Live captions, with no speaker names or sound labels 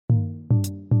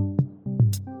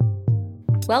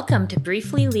Welcome to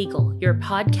Briefly Legal, your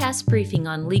podcast briefing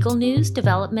on legal news,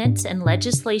 developments, and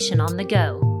legislation on the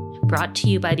go, brought to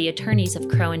you by the attorneys of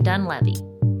Crowe and Dunlevy.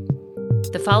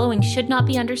 The following should not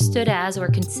be understood as or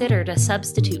considered a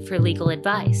substitute for legal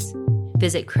advice.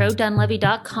 Visit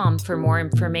crowedunlevy.com for more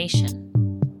information.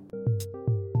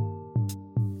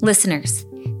 Listeners,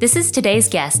 this is today's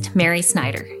guest, Mary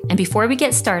Snyder, and before we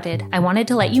get started, I wanted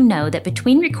to let you know that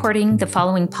between recording the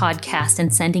following podcast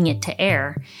and sending it to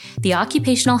air, the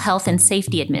Occupational Health and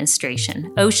Safety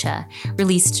Administration, OSHA,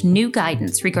 released new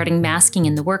guidance regarding masking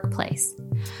in the workplace.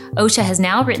 OSHA has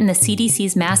now written the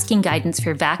CDC's masking guidance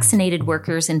for vaccinated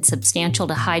workers in substantial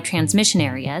to high transmission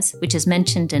areas, which is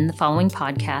mentioned in the following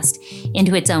podcast,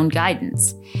 into its own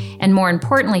guidance. And more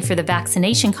importantly, for the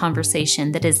vaccination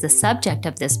conversation that is the subject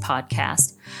of this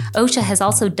podcast, OSHA has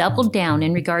also doubled down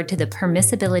in regard to the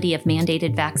permissibility of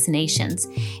mandated vaccinations,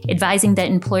 advising that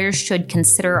employers should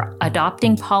consider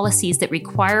adopting policies that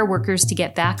require workers to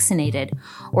get vaccinated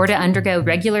or to undergo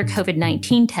regular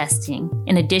COVID-19 testing,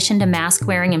 in addition to mask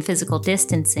wearing and physical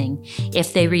distancing,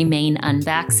 if they remain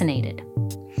unvaccinated.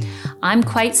 I'm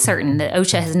quite certain that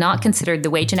OSHA has not considered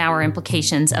the wage and hour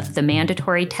implications of the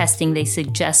mandatory testing they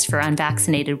suggest for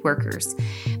unvaccinated workers,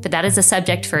 but that is a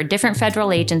subject for a different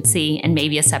federal agency and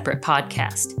maybe a separate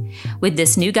podcast. With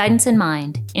this new guidance in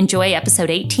mind, enjoy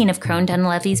episode 18 of Crowe and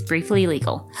Dunlevy's Briefly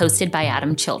Legal, hosted by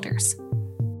Adam Childers.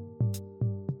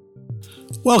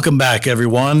 Welcome back,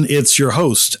 everyone. It's your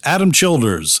host, Adam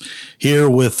Childers, here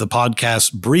with the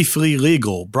podcast Briefly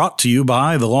Legal, brought to you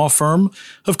by the law firm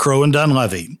of Crowe and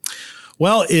Dunlevy.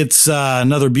 Well, it's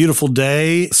another beautiful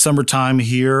day, summertime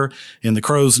here in the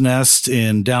Crow's Nest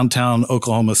in downtown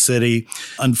Oklahoma City.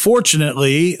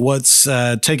 Unfortunately, what's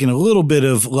taking a little bit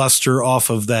of luster off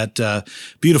of that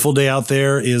beautiful day out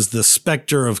there is the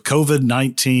specter of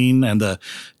COVID-19 and the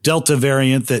Delta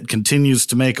variant that continues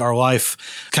to make our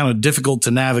life kind of difficult to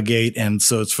navigate. And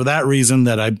so it's for that reason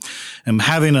that I am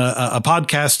having a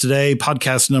podcast today,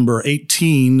 podcast number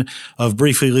 18 of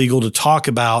Briefly Legal, to talk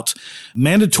about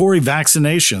mandatory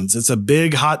vaccinations. It's a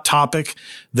big, hot topic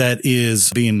that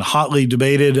is being hotly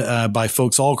debated by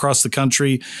folks all across the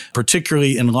country,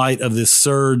 particularly in light of this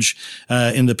surge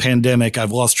in the pandemic.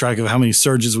 I've lost track of how many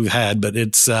surges we've had, but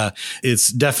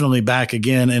it's definitely back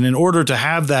again. And in order to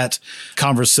have that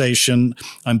conversation,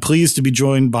 I'm pleased to be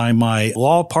joined by my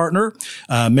law partner,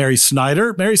 Mary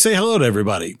Snyder. Mary, say hello to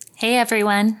everybody. Hey,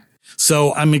 everyone.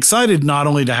 So I'm excited not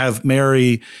only to have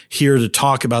Mary here to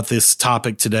talk about this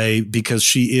topic today, because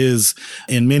she is,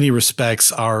 in many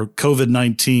respects, our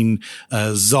COVID-19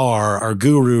 czar, our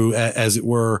guru, as it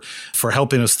were, for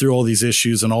helping us through all these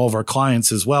issues and all of our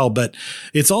clients as well. But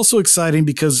it's also exciting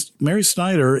because Mary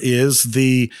Snyder is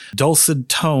the dulcet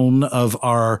tone of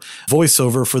our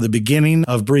voiceover for the beginning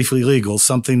of Briefly Legal,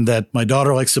 something that my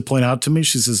daughter likes to point out to me.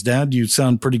 She says, "Dad, you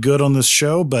sound pretty good on this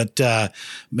show, but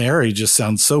Mary just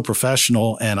sounds so professional,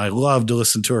 and I love to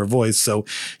listen to her voice." So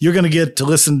you're going to get to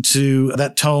listen to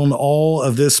that tone all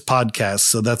of this podcast.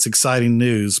 So that's exciting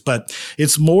news. But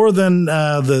it's more than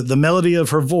the melody of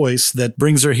her voice that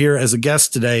brings her here as a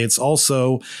guest today. It's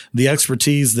also the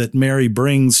expertise that Mary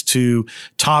brings to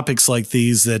topics like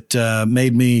these that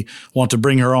made me want to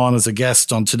bring her on as a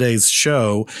guest on today's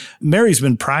show. Mary's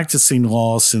been practicing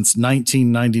law since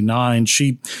 1999.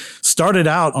 She started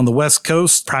out on the West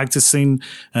Coast practicing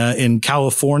in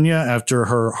California after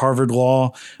her Harvard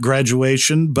Law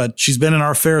graduation, but she's been in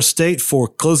our fair state for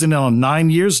closing in on 9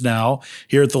 years now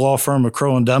here at the law firm of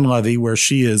Crowe and Dunlevy, where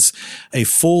she is a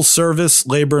full-service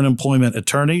labor and employment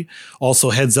attorney, also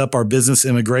heads up our business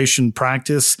immigration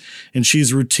practice, and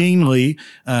she's routinely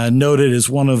noted as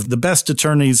one of the best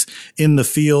attorneys in the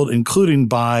field, including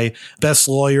by Best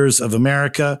Lawyers of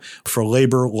America for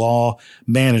labor law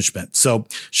management. So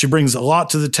she brings a lot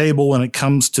to the table when it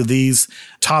comes to these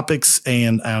topics,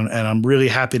 and I'm really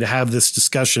happy to have this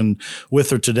discussion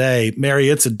with her today. Mary,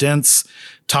 it's a dense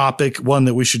topic, one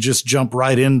that we should just jump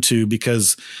right into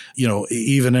because, you know,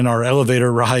 even in our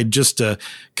elevator ride, just to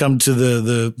come to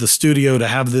the studio to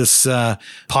have this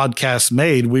podcast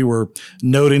made, we were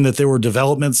noting that there were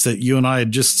developments that you and I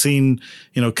had just seen,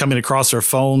 you know, coming across our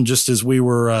phone just as we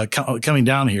were coming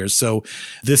down here. So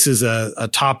this is a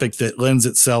topic that lends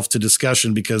itself to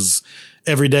discussion because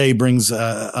every day brings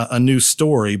a new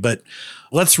story. But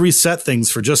let's reset things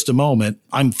for just a moment.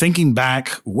 I'm thinking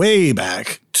way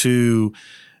back to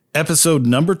episode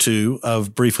number 2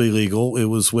 of Briefly Legal. It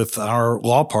was with our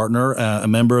law partner, a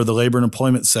member of the Labor and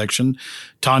Employment section,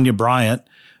 Tanya Bryant.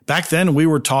 Back then, we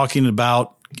were talking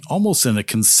about almost in a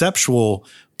conceptual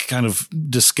kind of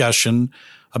discussion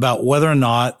about whether or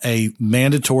not a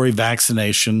mandatory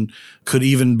vaccination could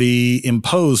even be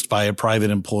imposed by a private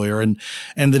employer. And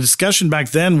the discussion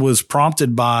back then was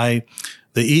prompted by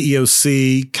the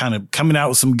EEOC kind of coming out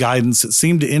with some guidance that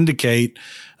seemed to indicate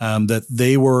that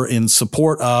they were in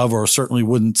support of, or certainly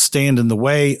wouldn't stand in the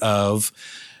way of,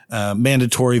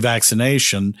 mandatory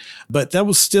vaccination, but that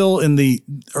was still in the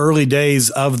early days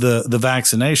of the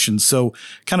vaccination. So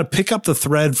kind of pick up the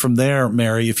thread from there,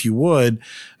 Mary, if you would,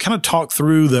 kind of talk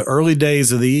through the early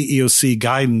days of the EEOC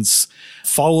guidance,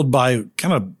 followed by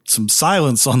kind of some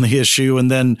silence on the issue. And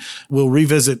then we'll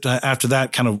revisit after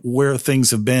that kind of where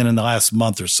things have been in the last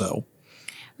month or so.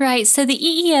 Right. So the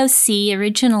EEOC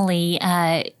originally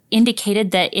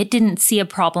indicated that it didn't see a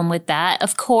problem with that.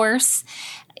 Of course,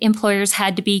 employers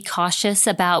had to be cautious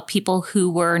about people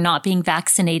who were not being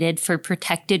vaccinated for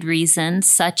protected reasons,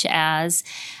 such as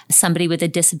somebody with a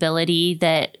disability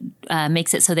that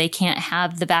makes it so they can't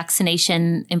have the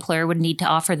vaccination. Employer would need to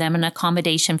offer them an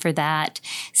accommodation for that.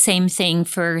 Same thing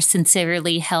for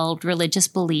sincerely held religious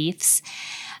beliefs.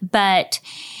 But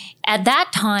at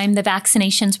that time, the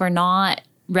vaccinations were not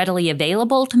readily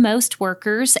available to most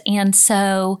workers. And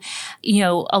so,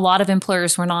 a lot of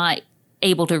employers were not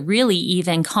able to really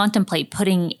even contemplate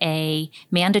putting a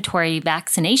mandatory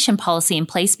vaccination policy in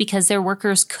place because their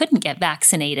workers couldn't get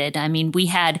vaccinated. I mean, we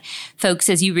had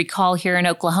folks, as you recall, here in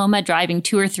Oklahoma driving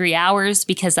 2 or 3 hours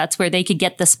because that's where they could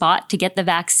get the spot to get the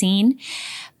vaccine.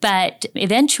 But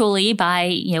eventually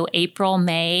by, April,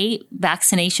 May,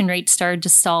 vaccination rates started to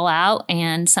stall out,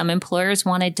 and some employers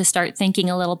wanted to start thinking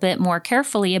a little bit more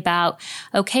carefully about,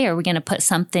 okay, are we going to put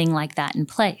something like that in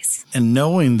place? And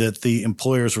knowing that the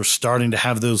employers were starting to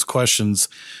have those questions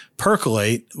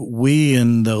percolate, we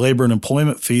in the labor and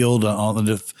employment field on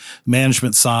the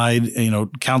management side,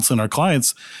 counseling our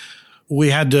clients, we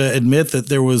had to admit that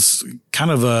there was kind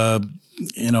of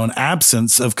an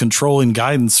absence of controlling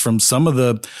guidance from some of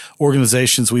the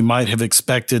organizations we might have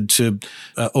expected to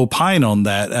opine on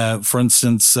that. For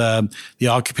instance, the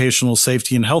Occupational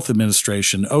Safety and Health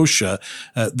Administration, OSHA,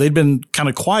 they'd been kind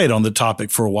of quiet on the topic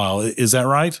for a while. Is that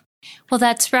right? Well,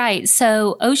 that's right.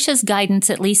 So OSHA's guidance,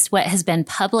 at least what has been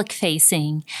public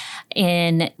facing,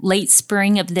 in late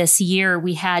spring of this year,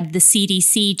 we had the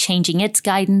CDC changing its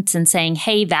guidance and saying,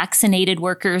 hey, vaccinated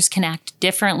workers can act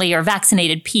differently, or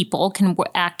vaccinated people can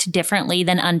act differently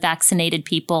than unvaccinated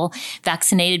people.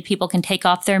 Vaccinated people can take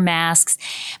off their masks.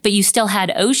 But you still had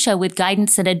OSHA with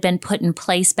guidance that had been put in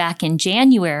place back in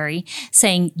January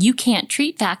saying you can't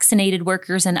treat vaccinated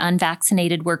workers and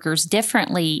unvaccinated workers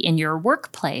differently in your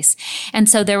workplace. And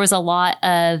so there was a lot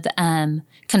of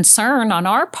concern on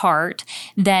our part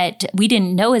that we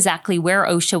didn't know exactly where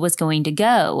OSHA was going to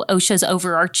go. OSHA's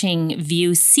overarching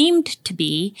view seemed to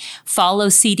be follow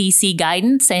CDC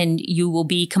guidance and you will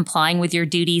be complying with your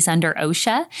duties under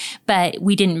OSHA. But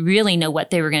we didn't really know what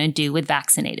they were going to do with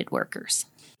vaccinated workers.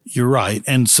 You're right.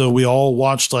 And so we all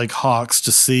watched like hawks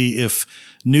to see if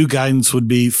new guidance would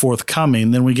be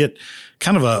forthcoming. Then we get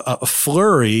kind of a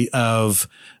flurry of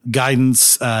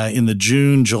guidance in the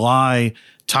June, July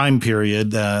time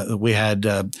period. We had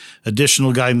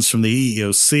additional guidance from the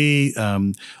EEOC.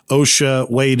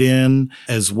 OSHA weighed in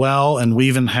as well. And we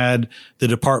even had the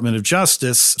Department of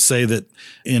Justice say that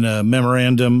in a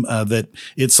memorandum that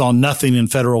it saw nothing in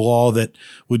federal law that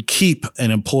would keep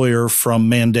an employer from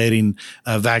mandating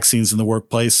vaccines in the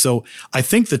workplace. So I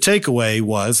think the takeaway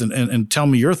was, and tell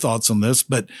me your thoughts on this,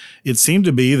 but it seemed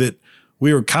to be that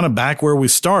we were kind of back where we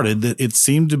started, that it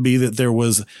seemed to be that there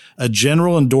was a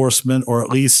general endorsement, or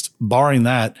at least barring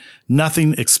that,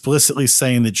 nothing explicitly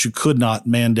saying that you could not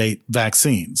mandate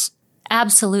vaccines.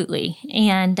 Absolutely.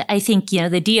 And I think, the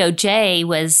DOJ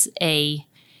was a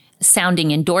sounding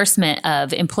endorsement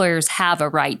of employers have a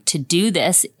right to do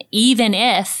this, even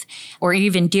if, or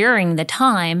even during the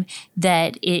time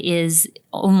that it is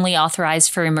only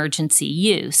authorized for emergency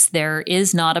use. There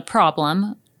is not a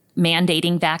problem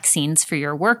mandating vaccines for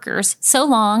your workers, so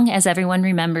long as everyone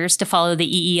remembers to follow the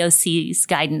EEOC's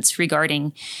guidance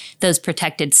regarding those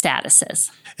protected statuses.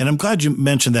 And I'm glad you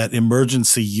mentioned that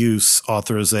emergency use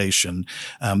authorization.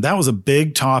 That was a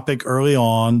big topic early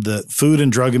on. The Food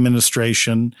and Drug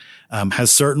Administration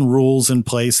has certain rules in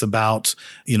place about,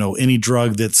 any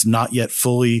drug that's not yet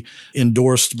fully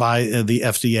endorsed by the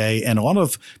FDA. And a lot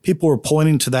of people were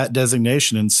pointing to that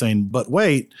designation and saying, but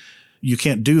wait, you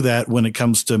can't do that when it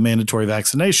comes to mandatory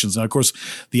vaccinations. And of course,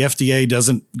 the FDA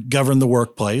doesn't govern the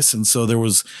workplace. And so there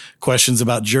was questions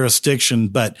about jurisdiction.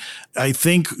 But I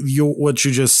think what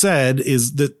you just said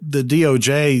is that the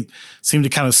DOJ seemed to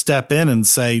kind of step in and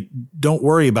say, don't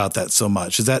worry about that so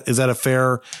much. Is that a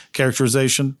fair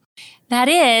characterization? That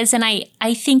is, and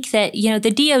I think that,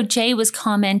 the DOJ was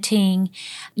commenting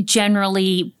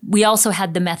generally. We also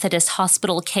had the Methodist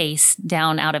Hospital case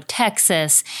down out of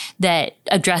Texas that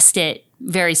addressed it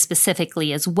very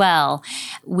specifically as well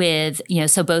with,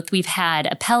 so both we've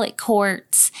had appellate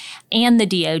courts and the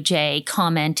DOJ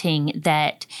commenting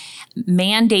that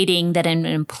mandating that an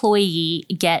employee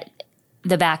get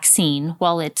the vaccine,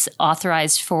 while it's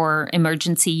authorized for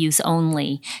emergency use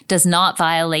only, does not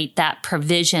violate that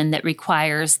provision that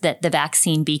requires that the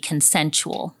vaccine be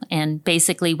consensual. And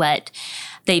basically what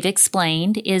they've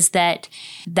explained is that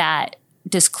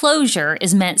disclosure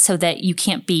is meant so that you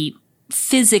can't be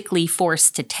physically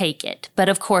forced to take it. But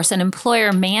of course, an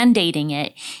employer mandating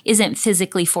it isn't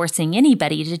physically forcing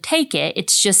anybody to take it.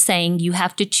 It's just saying you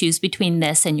have to choose between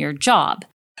this and your job.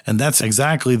 And that's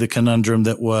exactly the conundrum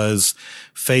that was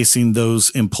facing those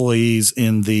employees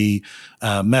in the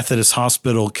Methodist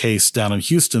Hospital case down in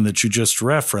Houston that you just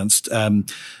referenced.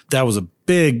 That was a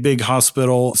big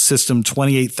hospital system,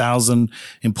 28,000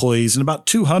 employees, and about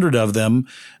 200 of them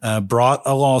brought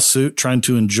a lawsuit trying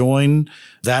to enjoin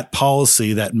that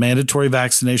policy, that mandatory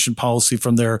vaccination policy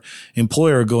from their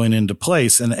employer going into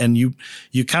place. And you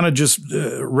kind of just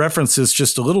reference this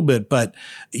just a little bit, but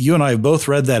you and I have both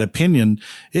read that opinion.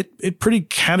 It pretty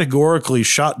categorically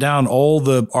shot down all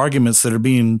the arguments that are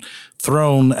being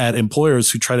thrown at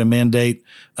employers who try to mandate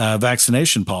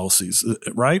vaccination policies,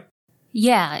 right?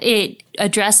 Yeah, it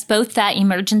addressed both that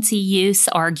emergency use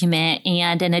argument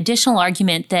and an additional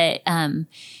argument that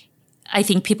I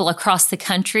think people across the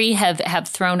country have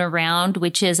thrown around,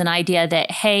 which is an idea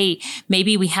that, hey,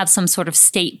 maybe we have some sort of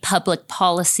state public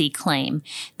policy claim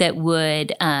that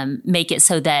would make it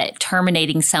so that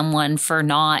terminating someone for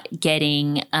not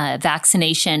getting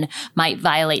vaccination might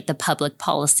violate the public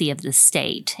policy of the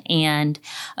state. And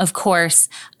of course,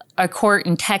 a court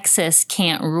in Texas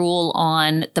can't rule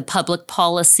on the public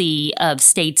policy of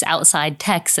states outside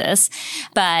Texas.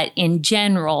 But in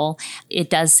general, it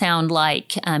does sound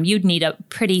like you'd need a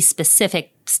pretty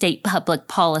specific state public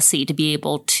policy to be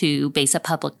able to base a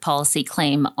public policy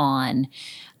claim on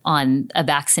a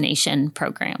vaccination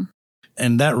program.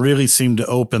 And that really seemed to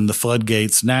open the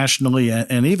floodgates nationally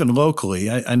and even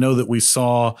locally. I know that we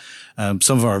saw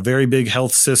some of our very big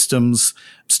health systems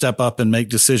step up and make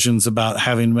decisions about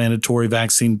having mandatory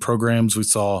vaccine programs. We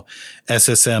saw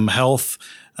SSM Health,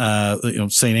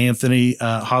 St. Anthony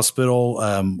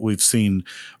Hospital. We've seen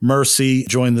Mercy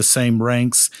join the same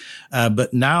ranks.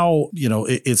 But now,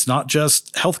 it's not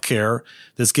just healthcare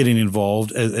that's getting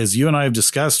involved. As you and I have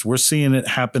discussed, we're seeing it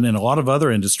happen in a lot of other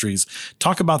industries.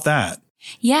 Talk about that.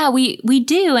 Yeah, we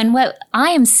do. And what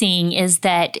I am seeing is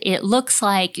that it looks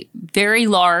like very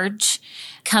large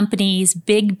companies,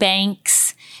 big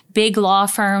banks, big law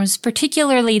firms,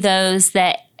 particularly those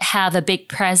that have a big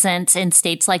presence in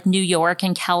states like New York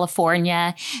and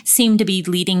California, seem to be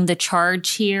leading the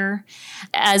charge here.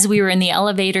 As we were in the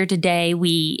elevator today,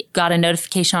 we got a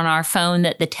notification on our phone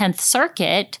that the 10th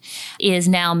Circuit is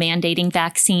now mandating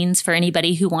vaccines for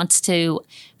anybody who wants to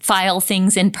file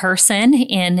things in person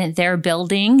in their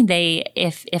building.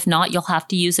 If not, you'll have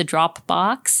to use a drop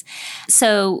box.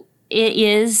 So it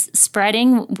is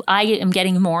spreading. I am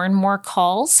getting more and more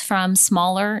calls from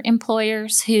smaller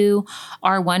employers who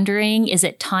are wondering, is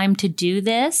it time to do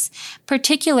this?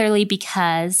 Particularly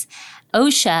because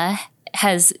OSHA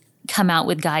has come out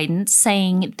with guidance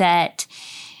saying that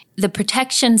the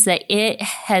protections that it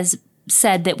has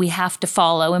said that we have to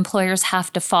follow, employers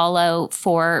have to follow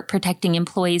for protecting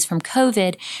employees from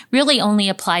COVID, really only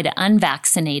apply to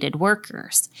unvaccinated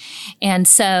workers. And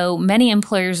so many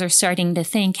employers are starting to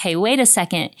think, hey, wait a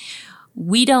second,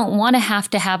 we don't want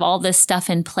to have all this stuff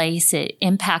in place. It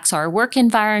impacts our work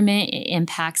environment. It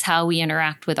impacts how we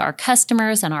interact with our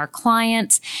customers and our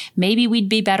clients. Maybe we'd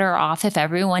be better off if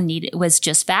everyone was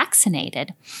just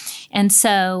vaccinated. And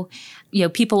so,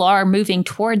 people are moving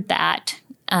toward that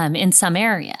in some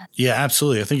area. Yeah,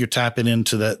 absolutely. I think you're tapping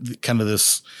into that kind of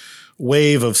this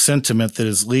wave of sentiment that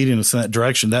is leading us in that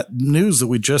direction. That news that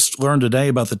we just learned today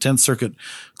about the 10th Circuit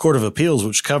Court of Appeals,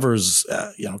 which covers,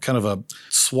 kind of a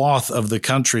swath of the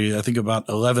country, I think about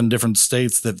 11 different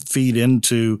states that feed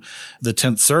into the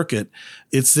 10th Circuit.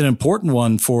 It's an important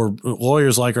one for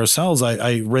lawyers like ourselves.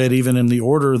 I read even in the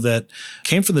order that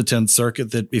came from the 10th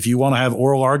Circuit that if you want to have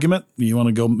oral argument, you want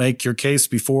to go make your case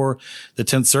before the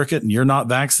 10th Circuit and you're not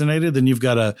vaccinated, then you've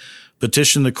got to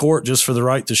petition the court just for the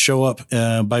right to show up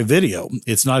by video.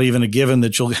 It's not even a given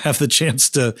that you'll have the chance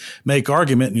to make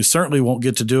argument, and you certainly won't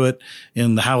get to do it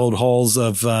in the hallowed halls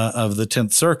of the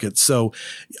 10th Circuit. So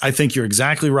I think you're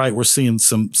exactly right. We're seeing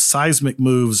some seismic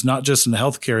moves, not just in the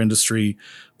healthcare industry,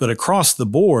 but across the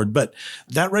board. But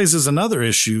that raises another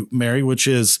issue, Mary, which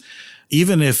is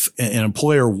even if an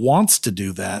employer wants to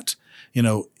do that,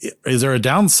 is there a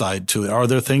downside to it? Are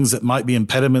there things that might be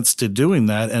impediments to doing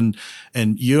that? And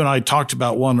you and I talked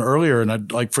about one earlier, and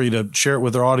I'd like for you to share it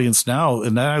with our audience now.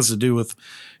 And that has to do with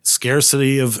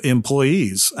scarcity of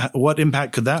employees. What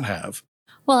impact could that have?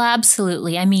 Well,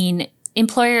 absolutely. I mean,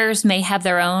 employers may have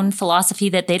their own philosophy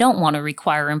that they don't want to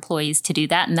require employees to do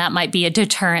that, and that might be a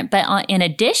deterrent. But in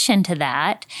addition to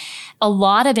that, a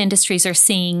lot of industries are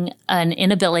seeing an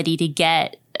inability to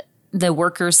get the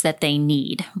workers that they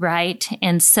need, right?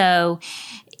 And so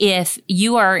if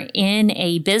you are in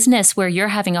a business where you're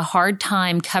having a hard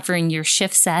time covering your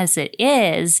shifts as it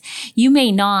is, you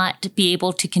may not be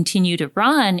able to continue to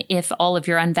run if all of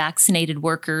your unvaccinated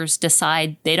workers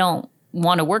decide they don't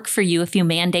want to work for you if you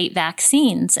mandate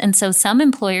vaccines. And so some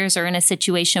employers are in a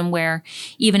situation where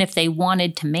even if they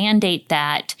wanted to mandate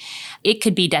that, it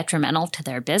could be detrimental to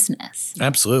their business.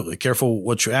 Absolutely. Careful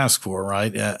what you ask for,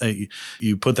 right?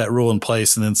 You put that rule in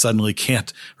place and then suddenly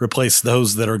can't replace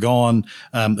those that are gone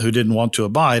who didn't want to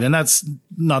abide. And that's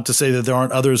not to say that there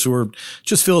aren't others who are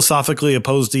just philosophically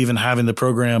opposed to even having the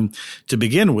program to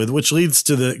begin with, which leads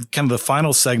to the kind of the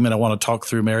final segment I want to talk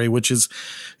through, Mary, which is,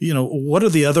 what are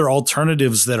the other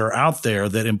alternatives that are out there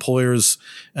that employers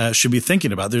should be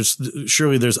thinking about?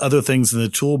 Surely there's other things in the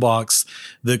toolbox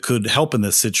that could help in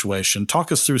this situation.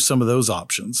 Talk us through some of those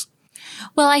options.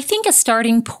 Well, I think a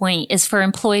starting point is for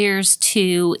employers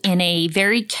to, in a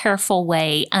very careful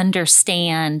way,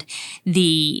 understand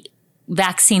the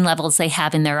vaccine levels they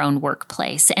have in their own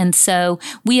workplace. And so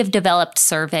we have developed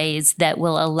surveys that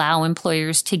will allow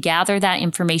employers to gather that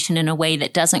information in a way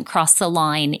that doesn't cross the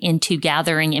line into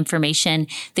gathering information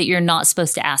that you're not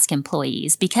supposed to ask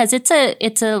employees, because it's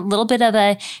a little bit of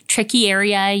a tricky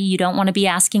area. You don't want to be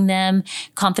asking them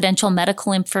confidential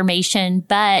medical information,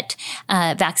 but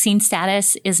vaccine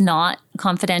status is not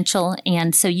confidential.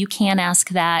 And so you can ask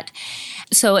that.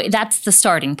 So that's the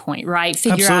starting point, right?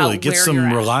 Figure Absolutely. out Get where some you're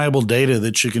at. reliable data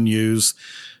that you can use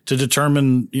to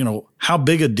determine, how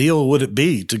big a deal would it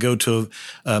be to go to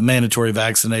a mandatory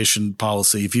vaccination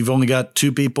policy? If you've only got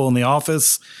 2 people in the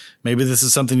office, maybe this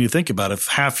is something you think about. If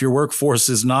half your workforce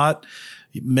is not,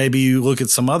 maybe you look at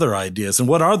some other ideas. And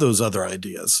what are those other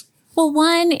ideas? Well,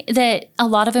 one that a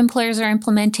lot of employers are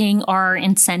implementing are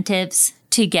incentives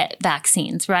to get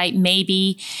vaccines, right?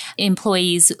 Maybe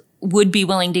employees would be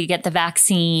willing to get the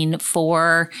vaccine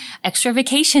for extra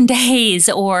vacation days,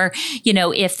 or,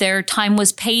 if their time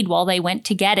was paid while they went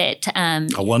to get it. A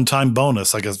one-time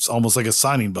bonus, almost like a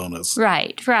signing bonus.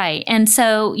 Right. And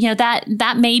so,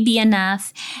 that may be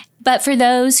enough. But for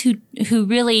those who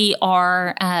really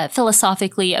are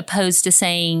philosophically opposed to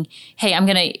saying, hey, I'm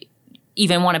going to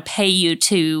even want to pay you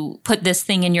to put this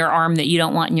thing in your arm that you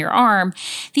don't want in your arm.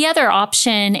 The other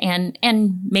option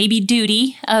and maybe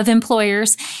duty of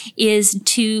employers is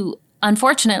to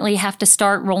unfortunately have to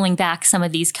start rolling back some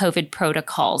of these COVID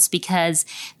protocols, because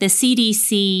the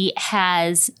CDC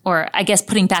has, or I guess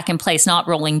putting back in place, not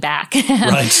rolling back,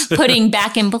 right. putting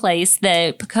back in place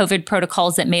the COVID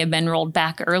protocols that may have been rolled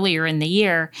back earlier in the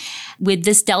year. With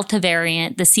this Delta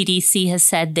variant, the CDC has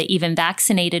said that even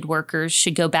vaccinated workers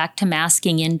should go back to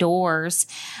masking indoors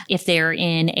if they're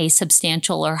in a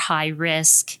substantial or high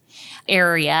risk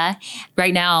area.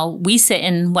 Right now, we sit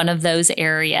in one of those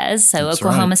areas. So That's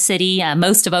Oklahoma right. City,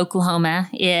 most of Oklahoma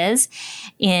is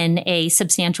in a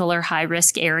substantial or high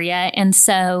risk area. And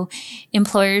so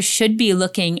employers should be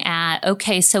looking at,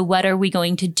 okay, so what are we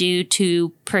going to do to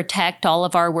protect all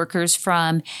of our workers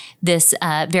from this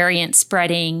variant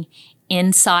spreading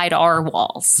inside our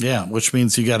walls? Yeah, which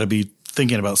means you got to be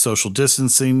thinking about social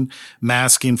distancing,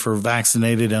 masking for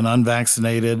vaccinated and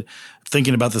unvaccinated,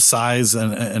 thinking about the size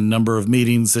and number of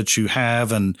meetings that you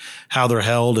have and how they're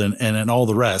held and all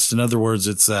the rest. In other words,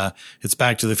 it's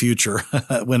back to the future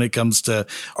when it comes to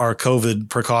our COVID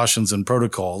precautions and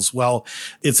protocols. Well,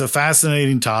 it's a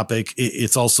fascinating topic.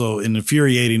 It's also an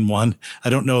infuriating one. I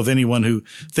don't know of anyone who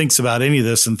thinks about any of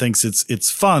this and thinks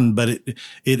it's fun, but it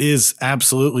is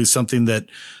absolutely something that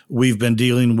we've been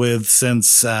dealing with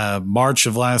since March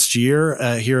of last year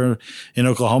here in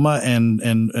Oklahoma.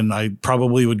 And I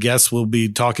probably would guess we'll be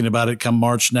talking about it come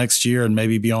March next year and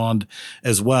maybe beyond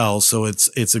as well. So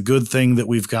it's a good thing that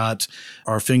we've got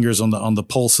our fingers on the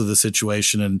pulse of the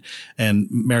situation. And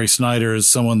Mary Snyder is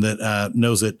someone that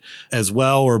knows it as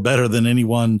well or better than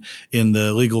anyone in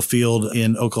the legal field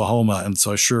in Oklahoma. And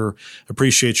so I sure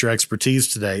appreciate your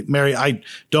expertise today. Mary, I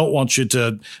don't want you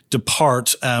to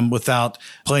depart without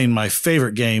playing my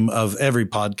favorite game of every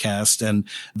podcast, and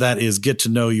that is Get to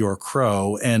Know Your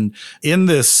Crow. And in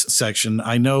this section,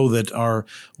 I know that our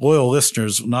loyal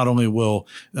listeners not only will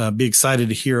be excited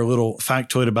to hear a little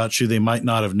factoid about you they might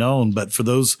not have known, but for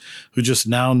those who just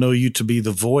now know you to be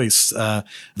the voice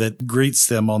that greets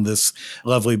them on this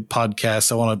lovely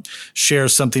podcast, I want to share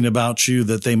something about you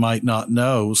that they might not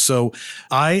know. So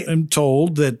I am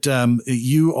told that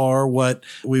you are what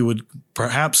we would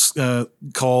perhaps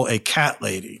call a cat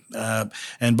lady.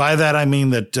 And by that, I mean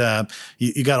that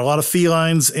you got a lot of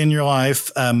felines in your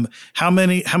life. How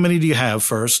many do you have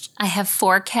first? I have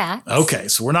 4 cats. Okay.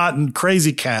 So we're not in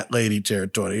crazy cat lady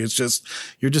territory. It's just,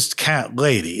 you're just cat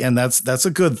lady. And that's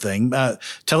a good thing.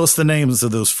 Tell us the names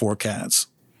of those 4 cats.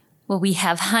 Well, we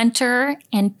have Hunter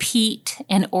and Pete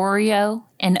and Oreo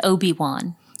and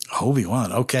Obi-Wan.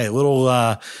 Obi-Wan. Okay. A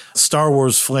little Star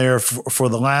Wars flair for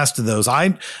the last of those.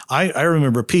 I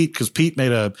remember Pete because Pete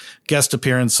made a guest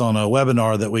appearance on a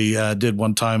webinar that we did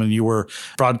one time, and you were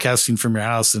broadcasting from your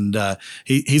house, and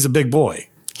he's a big boy.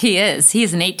 He is. He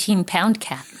is an 18-pound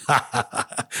cat.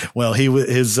 Well,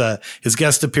 his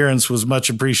guest appearance was much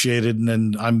appreciated,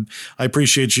 and I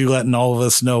appreciate you letting all of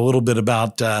us know a little bit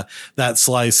about that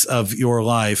slice of your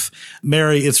life.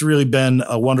 Mary, it's really been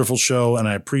a wonderful show, and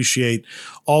I appreciate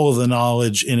all of the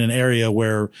knowledge in an area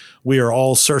where we are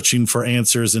all searching for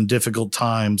answers in difficult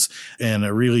times. And I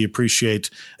really appreciate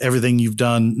everything you've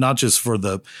done, not just for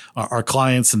our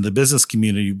clients and the business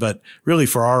community, but really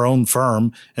for our own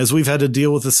firm, as we've had to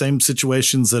deal with the same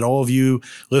situations that all of you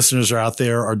listeners are out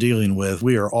there are dealing with.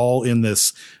 We are all in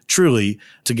this truly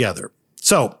together.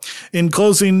 So in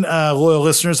closing, loyal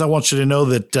listeners, I want you to know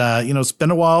that, it's been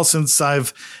a while since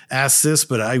I've asked this,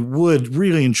 but I would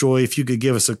really enjoy if you could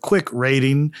give us a quick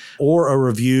rating or a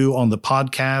review on the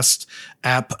podcast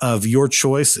app of your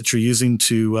choice that you're using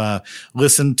to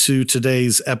listen to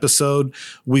today's episode.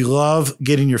 We love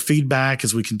getting your feedback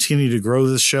as we continue to grow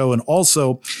this show. And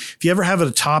also, if you ever have a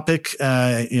topic,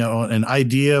 an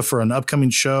idea for an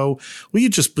upcoming show, will you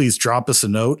just please drop us a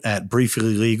note at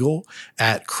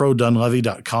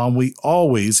brieflylegal@crowdunlevy.com. We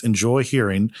always enjoy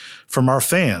hearing from our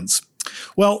fans.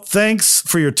 Well, thanks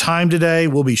for your time today.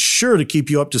 We'll be sure to keep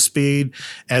you up to speed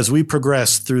as we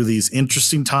progress through these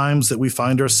interesting times that we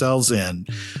find ourselves in.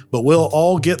 But we'll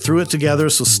all get through it together,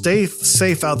 so stay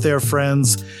safe out there,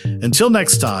 friends. Until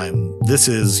next time, this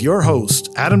is your host,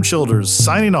 Adam Childers,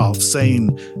 signing off,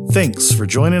 saying thanks for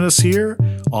joining us here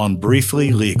on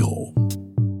Briefly Legal.